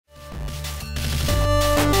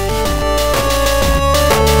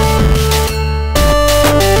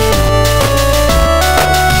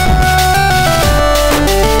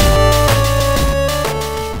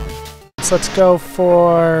this. Let's go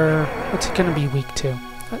for... what's it going to be weak to?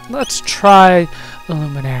 Let's try the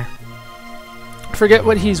Luminaire. Forget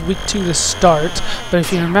what he's weak to start, but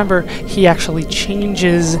if you remember, he actually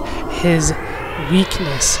changes his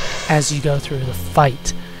weakness as you go through the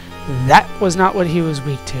fight. That was not what he was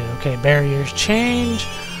weak to. Okay, barriers change.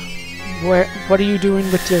 What are you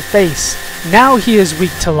doing with your face? Now he is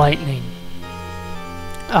weak to lightning.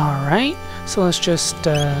 Alright, so let's just...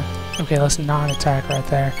 okay, let's not attack right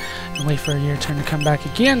there and wait for your turn to come back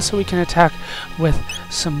again so we can attack with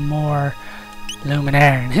some more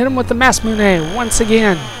Luminaire and hit him with the Masamune once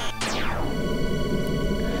again.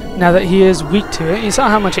 Now that he is weak to it, you saw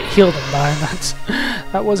how much it healed him by, and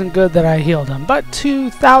that wasn't good that I healed him. But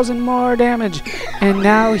 2,000 more damage, and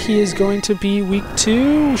now he is going to be weak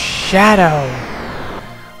to Shadow.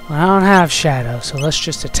 Well, I don't have Shadow, so let's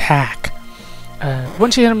just attack.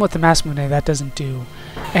 Once you hit him with the Masamune, that doesn't do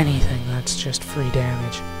anything. That's just free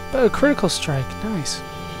damage. But a critical strike, nice.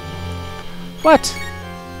 What?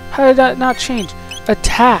 How did that not change?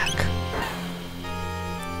 Attack.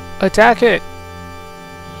 Attack it.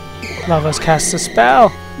 Lavos casts a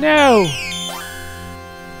spell. No!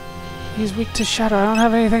 He's weak to Shadow. I don't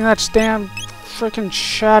have anything that's damn freaking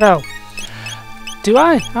Shadow. Do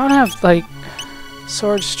I? I don't have, like,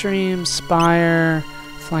 Sword Stream, Spire,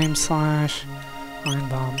 Flame Slash, Iron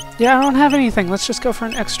Bomb. Yeah, I don't have anything. Let's just go for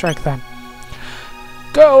an X-Strike then.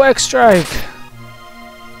 Go, X-Strike!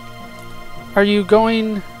 Are you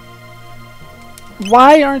going...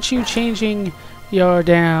 Why aren't you changing your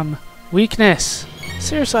damn weakness?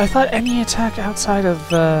 Seriously, I thought any attack outside of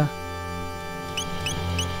the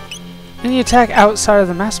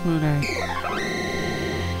Masamune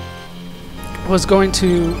was going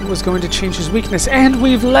to change his weakness, and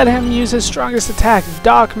we've let him use his strongest attack,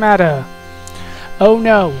 Dark Matter. Oh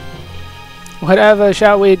no! Whatever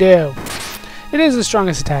shall we do? It is the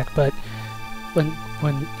strongest attack, but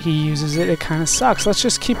when he uses it, it kind of sucks. Let's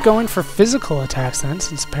just keep going for physical attacks then,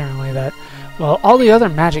 since apparently that... Well, all the other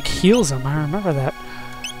magic heals him. I remember that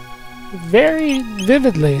very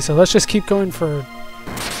vividly. So let's just keep going for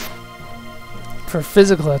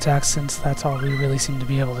physical attacks, since that's all we really seem to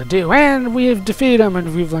be able to do. And we've defeated him,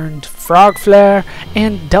 and we've learned Frog Flare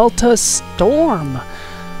and Delta Storm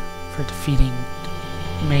for defeating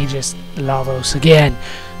Magus Lavos again.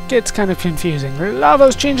 Gets kind of confusing.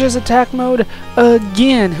 Lavos changes attack mode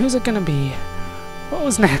again. Who's it gonna be? What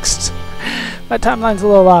was next? My timeline's a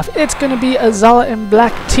little off. It's gonna be Azala and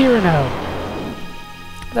Black Tyranno.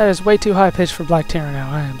 That is way too high pitched for Black Tyranno.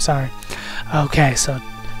 I am sorry. Okay, so...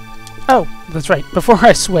 Oh, that's right. Before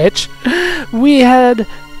I switch, we had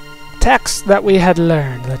texts that we had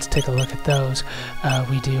learned. Let's take a look at those.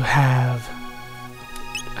 We do have...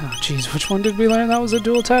 Oh, jeez. Which one did we learn that was a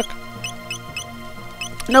dual tech?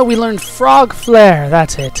 No, we learned Frog Flare.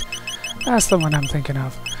 That's it. That's the one I'm thinking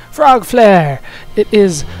of. Frog Flare. It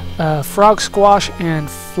is Frog Squash and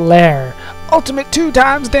Flare. Ultimate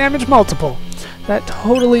 2x damage multiple. That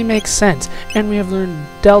totally makes sense. And we have learned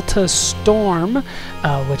Delta Storm,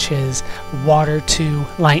 which is Water 2,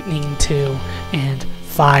 Lightning 2, and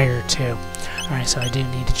Fire 2. Alright, so I do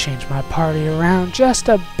need to change my party around just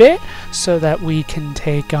a bit so that we can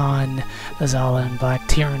take on Azala and Black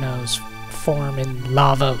Tyranno's form in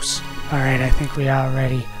Lavos. Alright, I think we are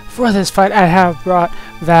ready for this fight. I have brought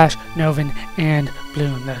Vash, Novin, and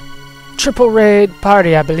Bloom. The triple raid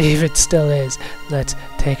party, I believe it still is. Let's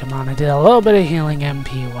take him on. I did a little bit of healing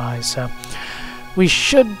MP-wise, so we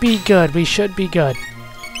should be good. We should be good.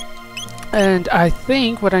 And I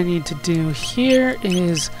think what I need to do here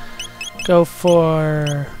is go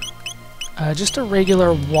for just a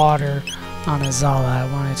regular water on Azala. I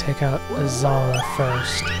want to take out Azala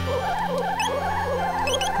first.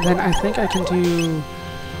 Then I think I can do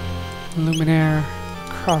Luminaire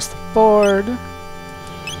across the board.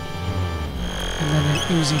 And then an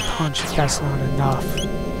Uzi Punch if that's not enough.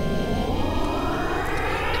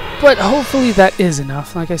 But hopefully that is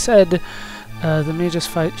enough. Like I said, the Magus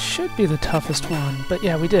fight should be the toughest one. But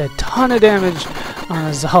yeah, we did a ton of damage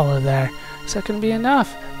on Azala there. Is that going to be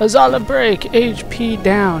enough? Azala break, HP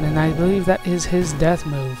down, and I believe that is his death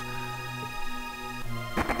move.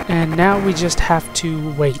 And now we just have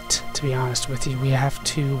to wait, to be honest with you. We have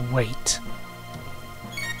to wait.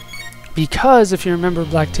 Because, if you remember,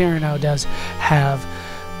 Black Tyranno does have...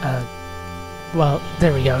 well,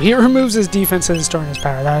 there we go. He removes his defense and storing his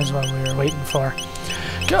power. That is what we were waiting for.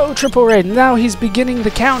 Go, triple raid. Now he's beginning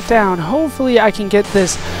the countdown. Hopefully I can get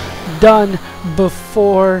this done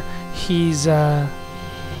before he's...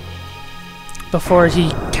 before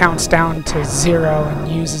he counts down to 0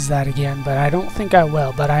 and uses that again, but I don't think I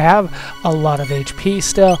will. But I have a lot of HP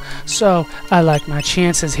still, so I like my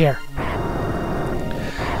chances here.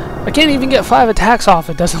 I can't even get 5 attacks off,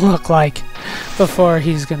 it doesn't look like, before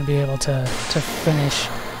he's going to be able to finish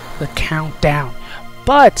the countdown.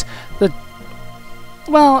 But,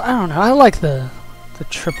 well, I don't know, I like the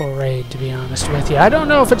triple raid, to be honest with you. I don't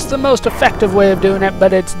know if it's the most effective way of doing it,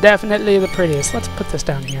 but it's definitely the prettiest. Let's put this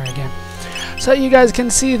down here again, so you guys can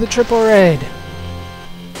see the triple raid.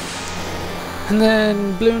 And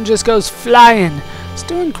then Bloon just goes flying. It's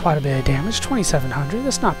doing quite a bit of damage, 2,700.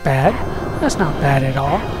 That's not bad. That's not bad at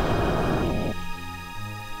all.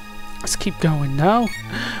 Let's keep going, though.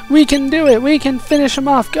 We can do it. We can finish him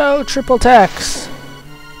off. Go, triple attacks.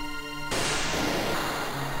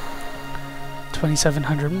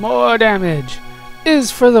 2,700 more damage is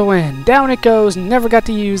for the win. Down it goes. Never got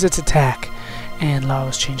to use its attack. And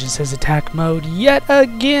Lavos changes his attack mode yet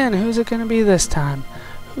again. Who's it going to be this time?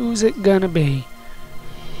 Who's it going to be?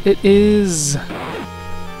 It is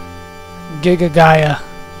Giga Gaia.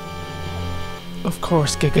 Of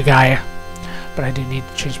course, Giga Gaia. But I do need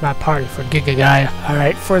to change my party for Giga Gaia.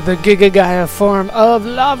 Alright, for the Giga Gaia form of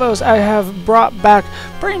Lavos, I have brought back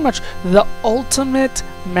pretty much the ultimate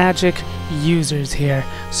magic users here.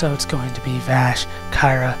 So it's going to be Vash,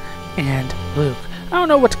 Kyra, and Luke. I don't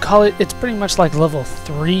know what to call it. It's pretty much like level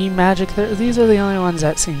 3 magic. These are the only ones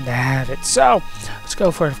that seem to have it. So, let's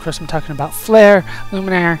go for it. Of course, I'm talking about Flare,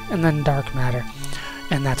 Luminaire, and then Dark Matter.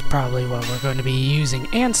 And that's probably what we're going to be using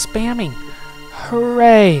and spamming.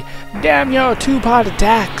 Hooray! Damn your 2-pot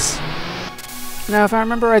attacks! Now, if I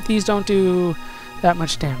remember right, these don't do that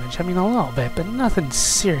much damage. I mean, a little bit, but nothing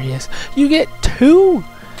serious. You get 2?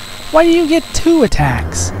 Why do you get 2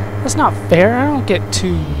 attacks? That's not fair. I don't get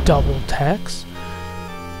 2 double attacks.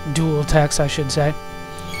 Dual attacks, I should say.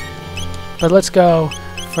 But let's go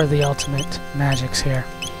for the ultimate magics here.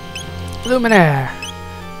 Luminaire,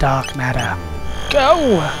 Dark Matter,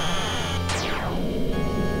 go!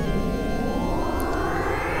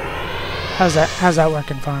 How's that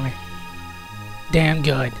working for me? Damn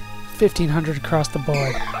good. 1,500 across the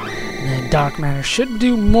board. And then Dark Matter should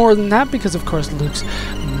do more than that because, of course, Luke's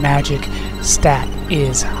magic stat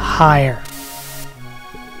is higher.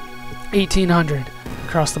 1,800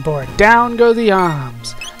 across the board. Down go the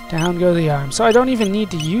arms. Down go the arms. So I don't even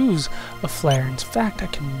need to use a flare. In fact, I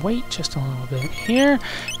can wait just a little bit here,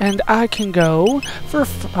 and I can go for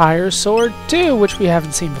Fire Sword 2, which we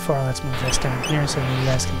haven't seen before. Let's move this down here so you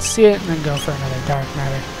guys can see it, and then go for another Dark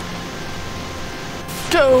Matter.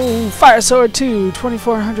 Go! Fire Sword 2,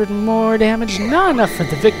 2,400 more damage. Not enough for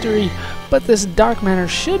the victory, but this Dark Matter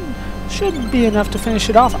should be enough to finish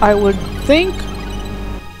it off, I would think.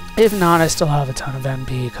 If not, I still have a ton of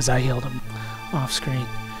MP because I healed him off screen.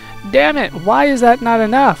 Damn it! Why is that not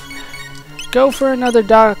enough? Go for another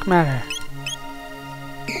Dark Matter.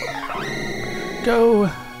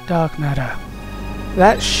 Go, Dark Matter.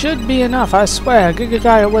 That should be enough, I swear. Giga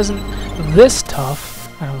Gaia wasn't this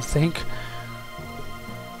tough, I don't think.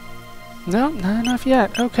 No, not enough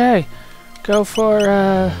yet. Okay. Go for,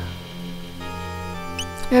 yeah,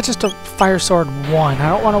 just a Fire Sword 1. I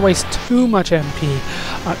don't want to waste too much MP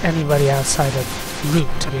on anybody outside of Luke,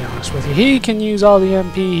 to be honest with you. He can use all the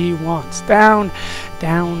MP he wants. Down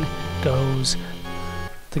goes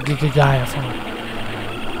the Giga Gaia form.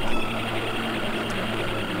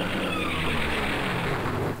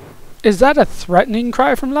 Is that a threatening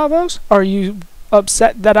cry from Lavos? Are you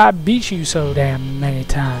upset that I beat you so damn many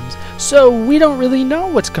times? So we don't really know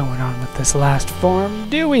what's going on with this last form,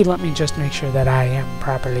 do we? Let me just make sure that I am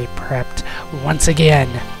properly prepped once again.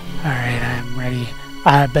 Alright, I'm ready,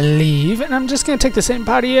 I believe, and I'm just going to take the same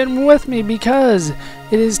party in with me because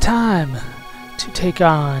it is time to take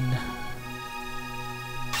on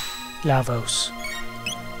Lavos.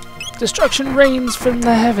 Destruction rains from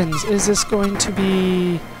the heavens. Is this going to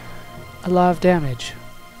be a lot of damage?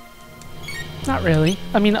 Not really.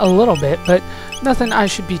 I mean, a little bit, but nothing I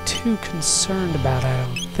should be too concerned about, I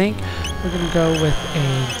don't think. We're going to go with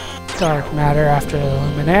a Dark Matter after the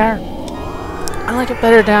Luminaire. I like it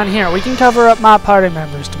better down here. We can cover up my party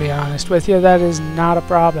members, to be honest with you. That is not a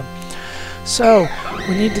problem. So,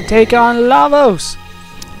 we need to take on Lavos.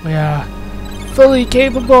 We are fully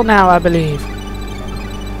capable now, I believe.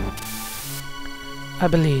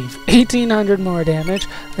 1,800 more damage.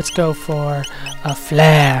 Let's go for a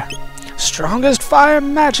Flare. Strongest fire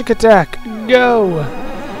magic attack. Go!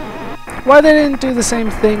 Why they didn't do the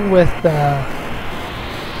same thing with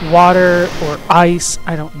water or ice,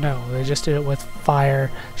 I don't know. They just did it with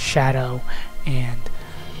fire, shadow, and...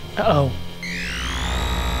 Uh-oh.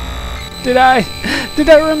 Did I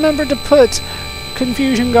remember to put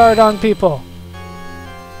Confusion Guard on people?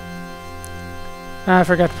 I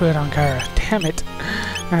forgot to put it on Kyra. Damn it.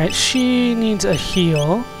 Alright, she needs a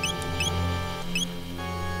heal.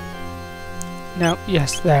 No,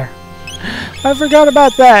 yes, there. I forgot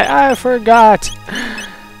about that. I forgot.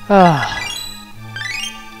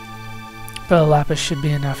 But a lapis should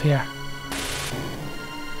be enough here.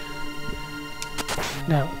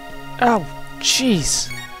 No. Oh, jeez.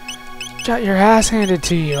 Got your ass handed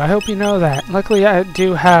to you. I hope you know that. Luckily, I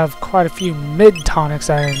do have quite a few mid-tonics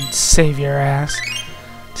I can save your ass.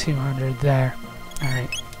 200 there.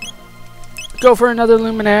 Alright. Go for another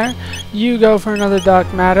Luminaire. You go for another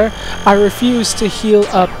Dark Matter. I refuse to heal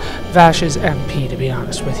up Vash's MP, to be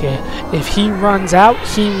honest with you. If he runs out,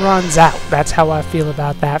 he runs out. That's how I feel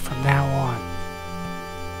about that from now on.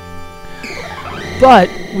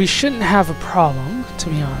 But we shouldn't have a problem, to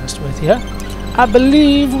be honest with you. I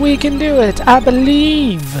believe we can do it. I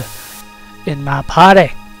believe in my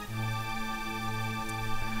party.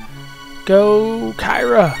 Go,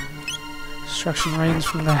 Kyra. Destruction rains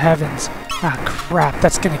from the heavens. Ah, crap.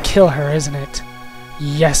 That's gonna kill her, isn't it?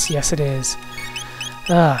 Yes, yes it is.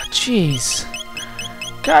 Ah, jeez.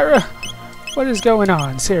 Kyra, what is going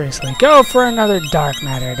on? Seriously. Go for another Dark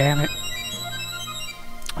Matter, damn it.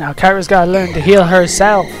 Now Kyra's gotta learn to heal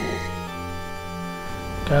herself.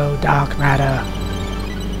 Go, Dark Matter.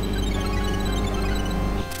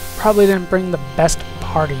 Probably didn't bring the best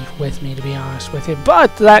party with me, to be honest with you,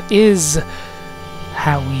 but that is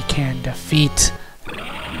how we can defeat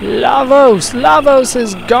Lavos. Lavos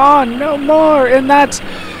is gone, no more, and that's...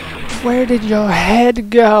 Where did your head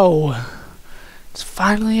go? It's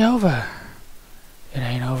finally over. It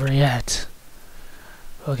ain't over yet.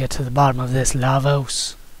 We'll get to the bottom of this,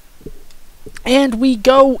 Lavos. And we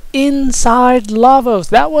go inside Lavos.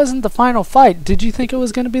 That wasn't the final fight. Did you think it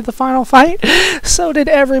was going to be the final fight? So did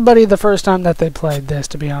everybody the first time that they played this,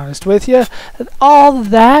 to be honest with you. All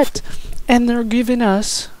that, and they're giving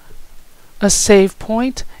us a save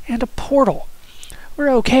point and a portal. We're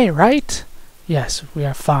okay, right? Yes, we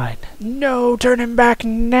are fine. No turning back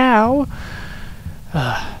now.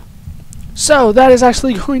 So that is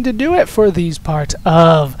actually going to do it for these parts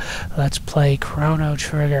of Let's Play Chrono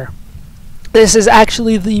Trigger. This is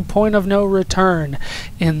actually the point of no return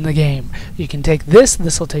in the game. You can take this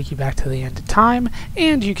will take you back to the end of time,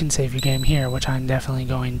 and you can save your game here, which I'm definitely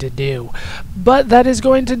going to do. But that is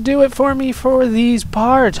going to do it for me for these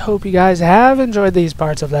parts. Hope you guys have enjoyed these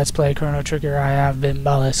parts of Let's Play Chrono Trigger. I have been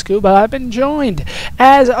Bala Scuba. I've been joined,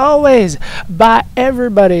 as always, by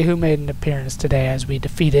everybody who made an appearance today as we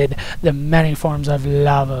defeated the many forms of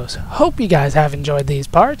Lavos. Hope you guys have enjoyed these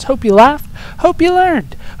parts. Hope you laughed. Hope you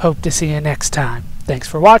learned. Hope to see you next time. Thanks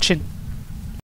for watching.